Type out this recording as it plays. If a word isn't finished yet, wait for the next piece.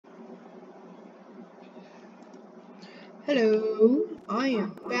Hello, I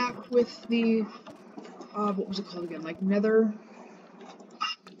am back with the, what was it called again, like nether,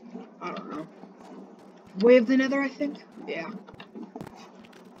 I don't know, Way of the Nether, I think, yeah.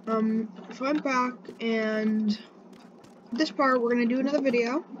 So I'm back, and this part, we're gonna do another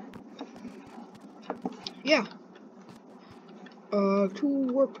video, yeah. To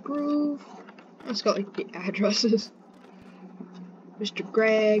Warped Groove, it's got like the addresses, Mr.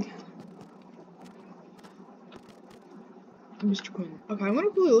 Greg, Mr. Quinn. Okay, I'm gonna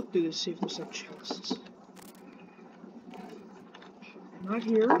really look through this, see if there's like chests. Not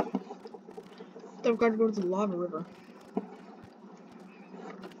here. Then I've got to go to the lava river.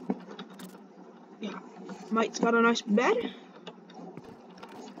 Yeah, Mike's got a nice bed.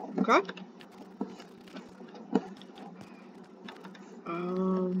 Okay.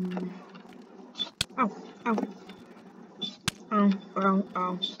 Ow, ow. Ow, ow,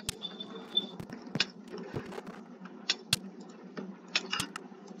 ow.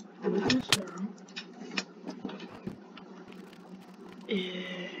 Weakness arrow.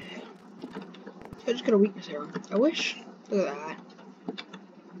 I just got a weakness arrow. I wish. Look at that.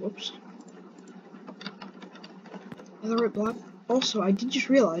 Whoops. Another right block. Also, I did just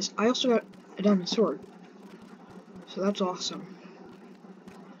realize I also got a diamond sword. So that's awesome.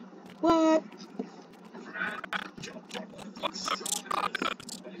 What?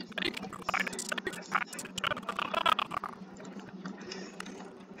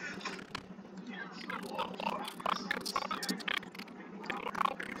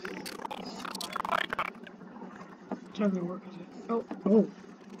 It's not gonna work, is it? Oh, oh.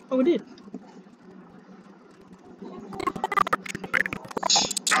 Oh, it did.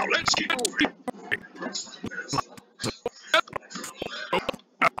 Now let's get over it.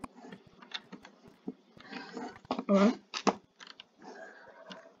 Okay.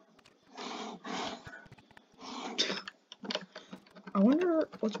 I wonder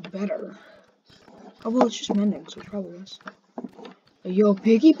what's better. Oh, well, it's just mending, so it's probably this. Yo,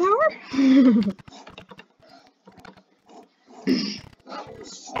 piggy power?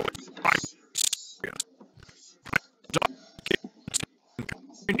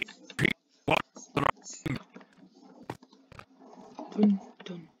 Dun,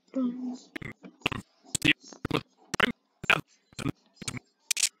 dun, dun.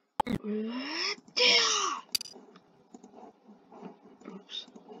 Oops.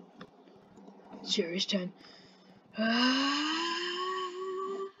 Serious time.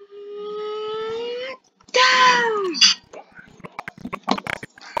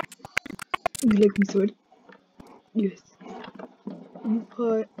 You like me sword? Yes.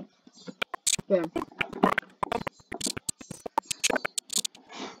 Input. Bam.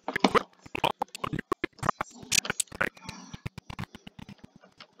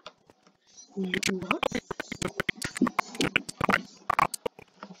 What?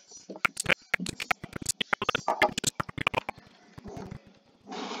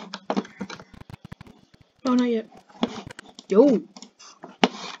 No, not yet. Yo!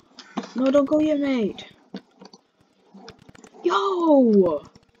 No, don't go yet, mate. Yo!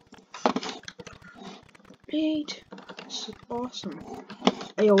 Mate! This is awesome.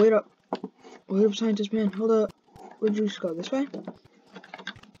 Hey, yo, wait up. Wait up, scientist man. Hold up. Where'd you just go? This way?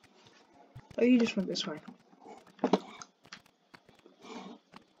 Oh, you just went this way.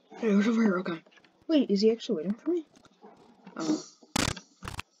 Hey, it was over here, okay. Wait, is he actually waiting for me? Oh.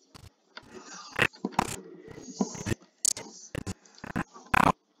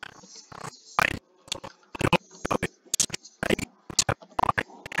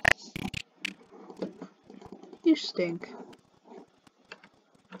 You stink.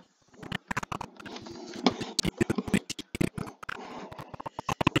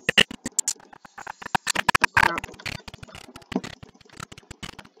 Crap.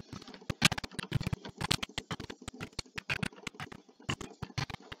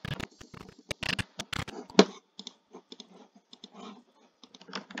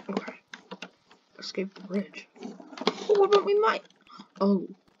 Okay. Escape the bridge. Oh, what about we might? Oh.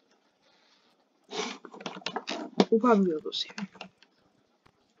 We'll probably be able to save him.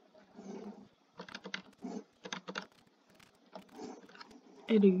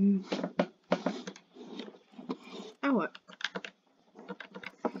 It is. Now what?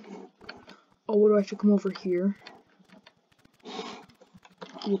 Oh, what do I have to come over here?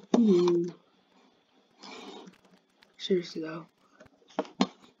 Ooh. Seriously though.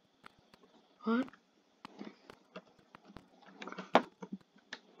 What?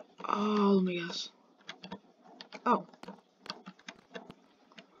 Oh, let me guess. Oh.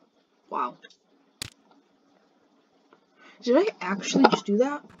 Wow. Did I actually just do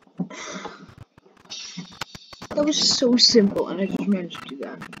that? That was so simple, and I just managed to do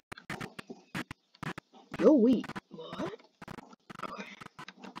that. Yo, wait. What? Okay.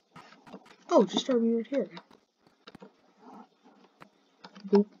 Oh, just start me right here.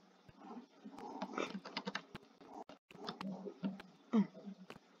 Boop. Oh.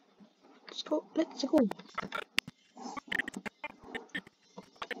 Let's go. Let's go.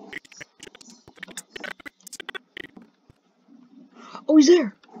 Oh, he's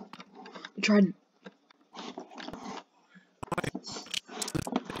there. I tried.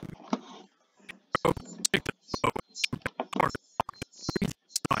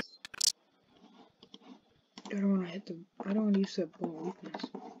 I don't want to hit the. I don't want to use that ball weakness.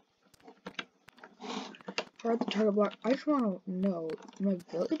 Try the target block. I just want to know my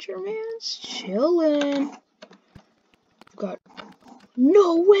villager man's chilling. Got.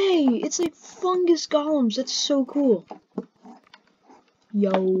 No way! It's like fungus golems. That's so cool.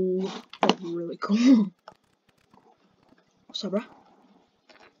 Yo, that's really cool. What's up, bro?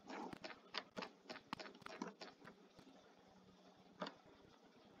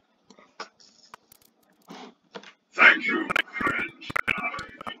 Thank you, my friend.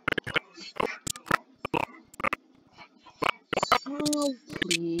 Oh,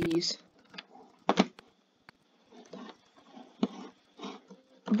 please.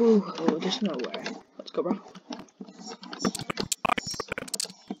 Boo-hoo, there's no way. Let's go, bro.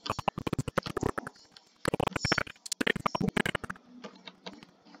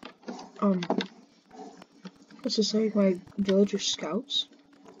 What's this like, my villager scouts?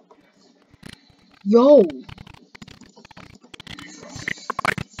 Yo!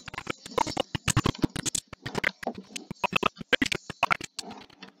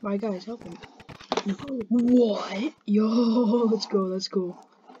 My guy's helping. What? Yo, let's go, let's go.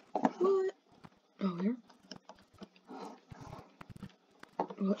 What? Oh, here?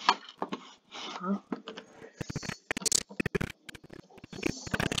 What? Huh?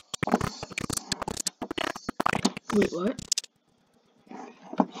 Wait, what?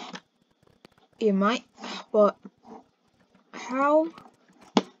 It might, but how?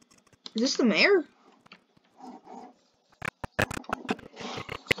 Is this the mayor?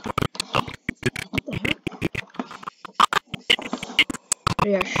 What the heck?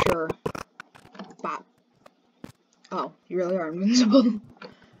 Yeah, sure. Bop. Oh, you really are invincible.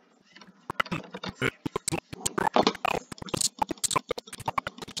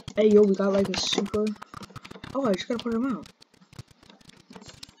 Hey, yo, we got like a super. Oh, I just gotta put him out.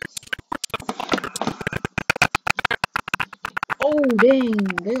 Oh, dang,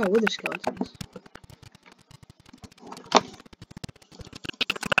 they got wither skeletons.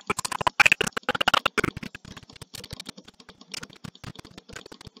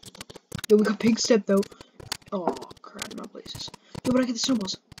 Yo, we got pig step though. Oh, crap, not places. Yo, but I get the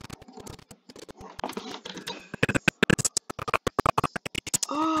snowballs.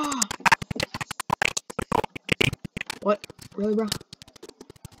 Ah! What? Really, bro?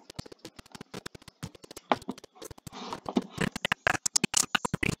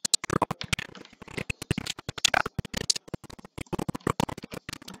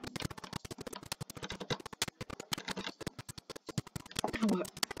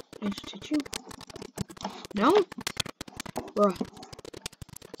 What? I just hit you? No? Bruh.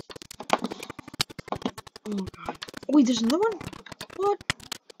 Oh god. Oh, wait, there's another one? What?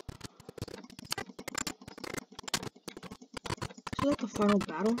 Is that the final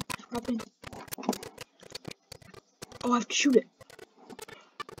battle? Probably. Oh, I have to shoot it.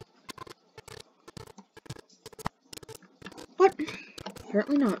 What?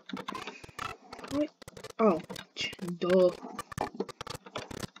 Apparently not. Wait. Oh. Duh.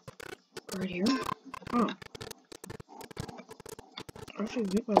 Right here? Oh. I have to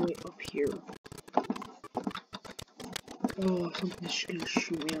make my way up here. Oh, something's just gonna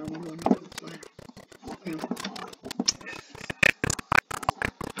shoot me on one. Okay.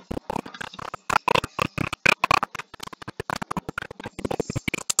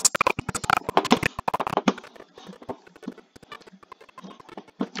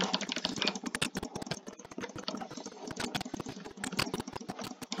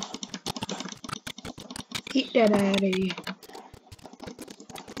 Get that out of here.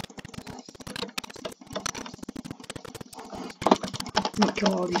 I'm gonna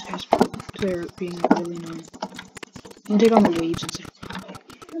kill all these guys because they're being really annoying. I'm gonna take on the waves and stuff.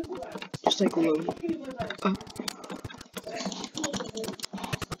 Just like low.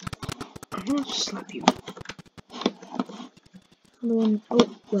 I'm gonna slap you. Another one.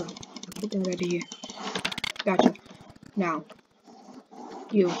 Oh, well. Get that out of here. Gotcha. Now.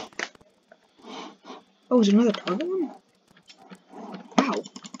 You. Oh, is there another target one? Ow.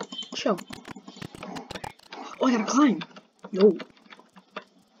 Show. Oh, I gotta climb. Yo.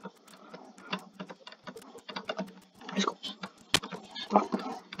 Let's go. Oh,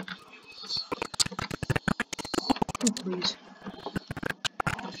 please.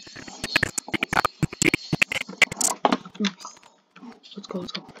 Let's go,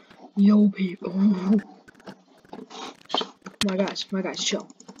 let's go. Yo, people. Oh. My guys, chill.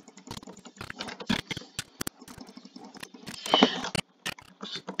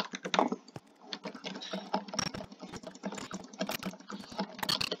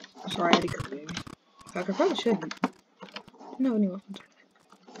 Sorry, I had to cook baby. I probably shouldn't. No, any weapons.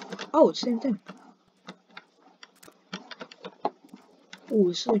 Oh, it's the same thing. Oh,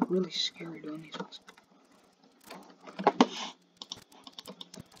 this is like really scary doing these ones.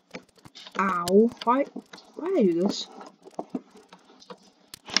 Ow. Why did I do this?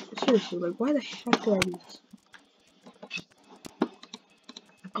 Seriously, like, why the heck did I do this?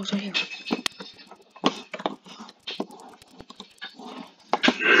 Oh, it's right here.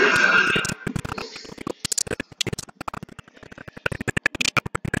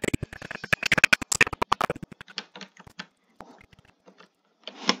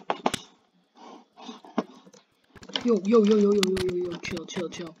 Yo,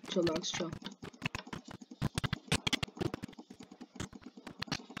 chill, dogs, chill.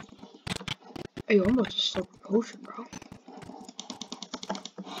 Hey, yo, I'm about to start a potion, bro.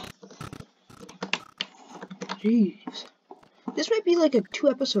 Jeez. This might be like a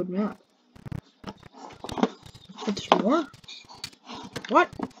 2-episode map. But there's more? What?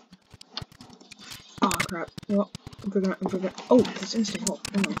 Oh crap. Well, I'm forgetting. Oh, that's instant health.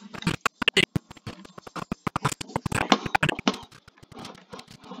 Oh.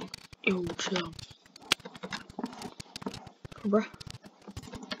 Yo, chill. Bruh.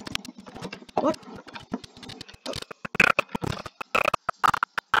 What?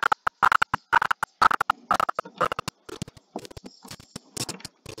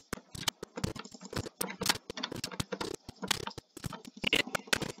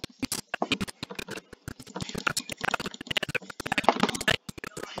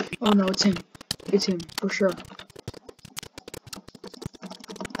 Oh no, it's him. It's him, for sure.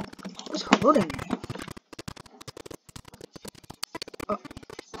 What's hurting me?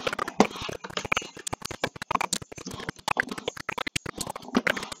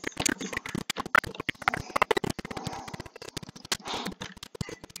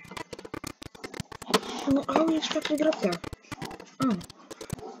 Well, how are you expecting to get up there? Oh.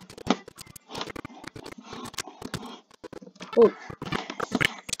 Oh.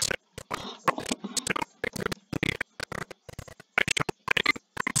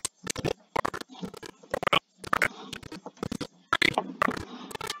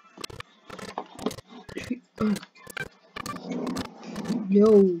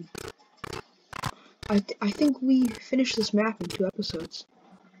 Yo. I think we finished this map in 2 episodes.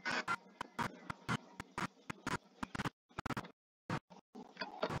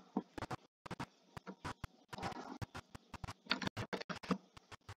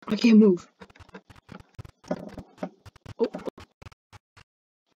 I can't move. Oh.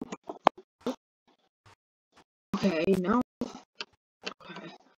 Okay, now.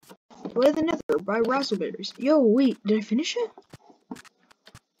 Okay. Play the Nether by Razzleberries. Yo, wait, did I finish it?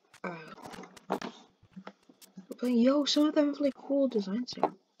 We're playing. Yo, some of them have like cool designs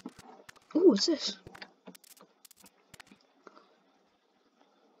here. Ooh, what's this?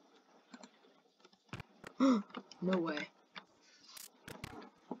 No way.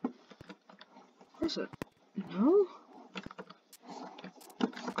 What is it? No?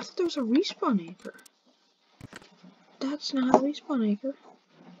 I thought there was a respawn anchor. That's not a respawn anchor.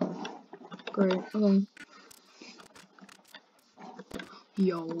 Great.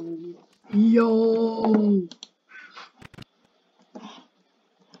 Yo. Yo.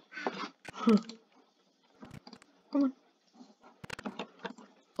 Huh. Come on.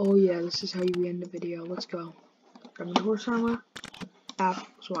 Oh yeah, this is how you end the video. Let's go. Grab the horse armor.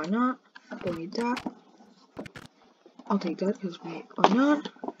 Apples, why not? Don't need that. I'll take that because why not?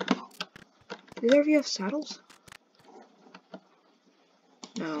 Do either of you have saddles?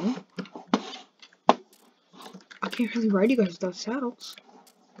 No. I can't really ride you guys without saddles.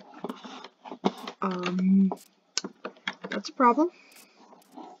 That's a problem.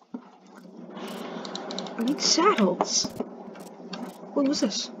 I need saddles. What was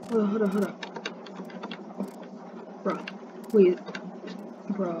this? Hold on. Bro, wait.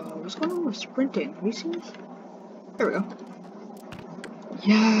 Bro, what's going on with sprinting? Have you seen this? There we go.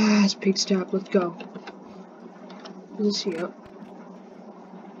 Yes, pig step, let's go. Is this here?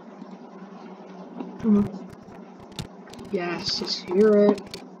 Yes, just hear it.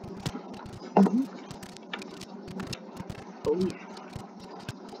 Oh yeah.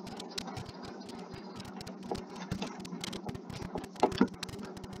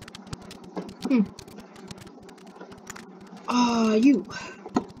 You.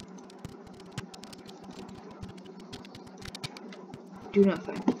 Do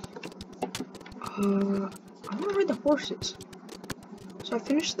nothing. I want to ride the horses. So I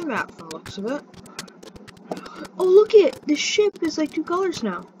finished the map from the looks of it. Oh, look it! The ship is like 2 colors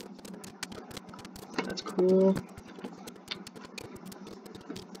now. That's cool.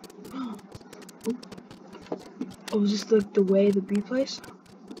 Oh, is this like the way the bee place?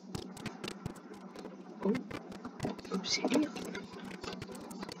 Oh, obsidian.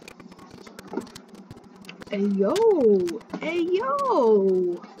 Hey yo! Hey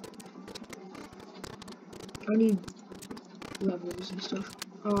yo! I need levels and stuff.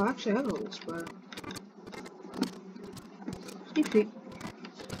 Oh, actually I have levels, but sneak peek.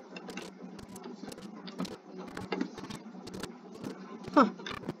 Huh.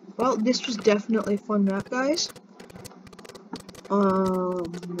 Well, this was definitely a fun map, guys. Oh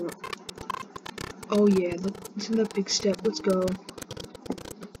yeah, listen to that big step. Let's go.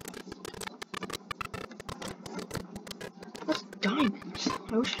 That's diamonds.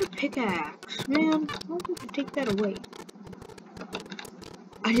 I wish I had a pickaxe. Man, why would you take that away?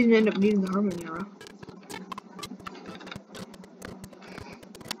 I didn't end up needing the harmony arrow.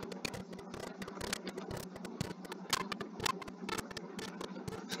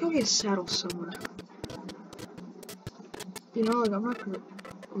 Let's go get a saddle somewhere. You know, like I'm not gonna.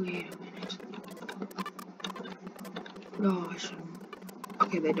 Wait a minute. No, I shouldn't.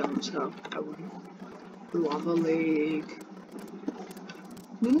 Okay, they don't, so I wouldn't. Lava Lake.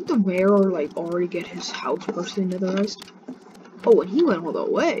 Didn't the mayor like already get his house partially netherized? Oh, and he went all the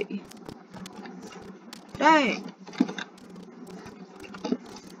way. Dang.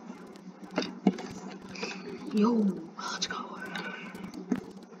 Yo, let's go.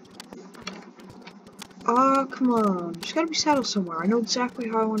 Come on. There's gotta be saddles somewhere. I know exactly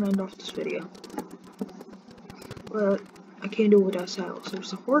how I want to end off this video. But I can't do it without saddles.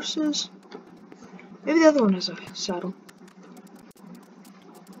 There's the horses. Maybe the other one has a saddle.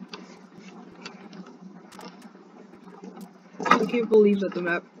 I can't believe that the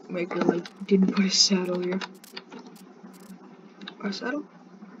map maker like didn't put a saddle here. A saddle?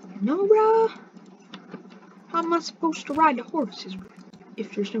 No, bruh. How am I supposed to ride the horses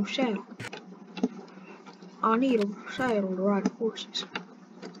if there's no saddle? I need a saddle to ride the horses.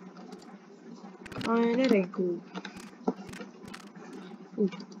 Man, that ain't cool. Ooh.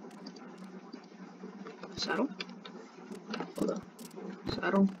 Saddle? Hold on.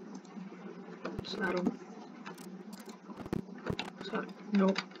 Saddle. Saddle. Saddle.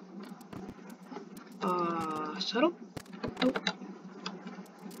 Nope. Saddle? Nope.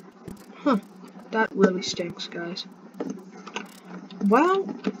 Huh. That really stinks, guys. Well,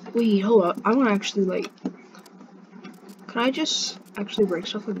 wait, hold up. I want to actually, like... Can I just actually break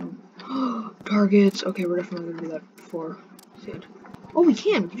stuff like targets? Okay, we're definitely gonna do that before the end. Oh, we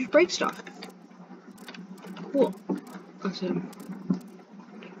can just break stuff. Cool. That's him.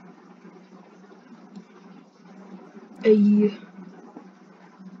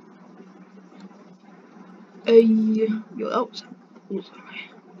 Yo, that was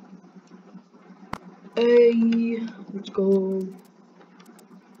let's go.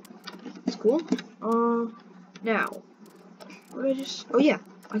 It's cool. Now, what did I just? Oh yeah,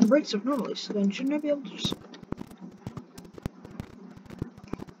 I can break stuff normally. So then, shouldn't I be able to just?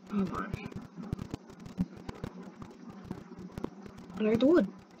 Come on. And I got the wood.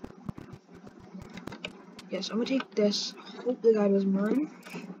 Yes, I'm gonna take this. Hope the guy doesn't mind.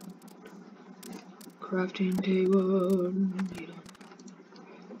 Crafting table.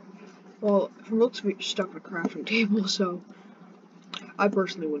 Well, from looks of it, you're stuck with a crafting table, so I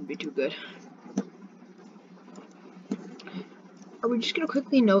personally wouldn't be too good. Are we just gonna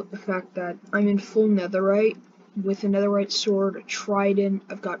quickly note the fact that I'm in full netherite with a netherite sword, a trident,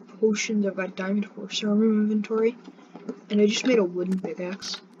 I've got potions, I've got diamond horse armor inventory, and I just made a wooden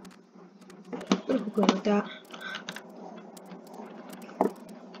pickaxe. Gonna quickly note that.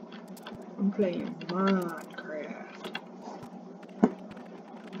 I'm playing Minecraft.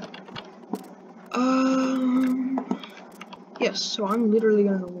 Yes, so I'm literally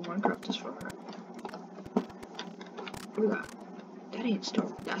gonna know what Minecraft is for. Look at that. That ain't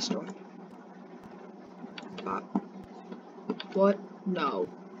stone. That's stone. What? No.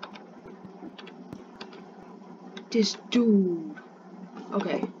 This dude.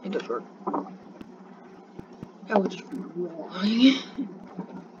 Okay, it does work. That would just be wrong.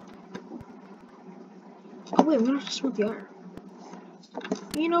 Oh wait, I'm gonna have to smooth the iron.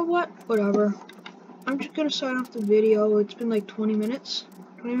 You know what? Whatever. I'm just gonna sign off the video. It's been like 20 minutes,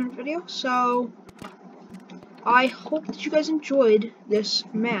 20-minute video. So I hope that you guys enjoyed this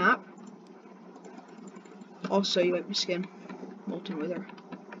map. Also, you like my skin, molten wither.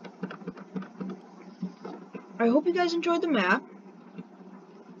 I hope you guys enjoyed the map.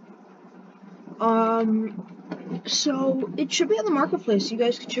 So it should be on the marketplace. You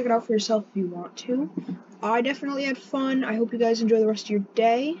guys can check it out for yourself if you want to. I definitely had fun. I hope you guys enjoy the rest of your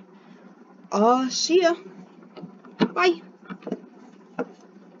day. See ya. Bye.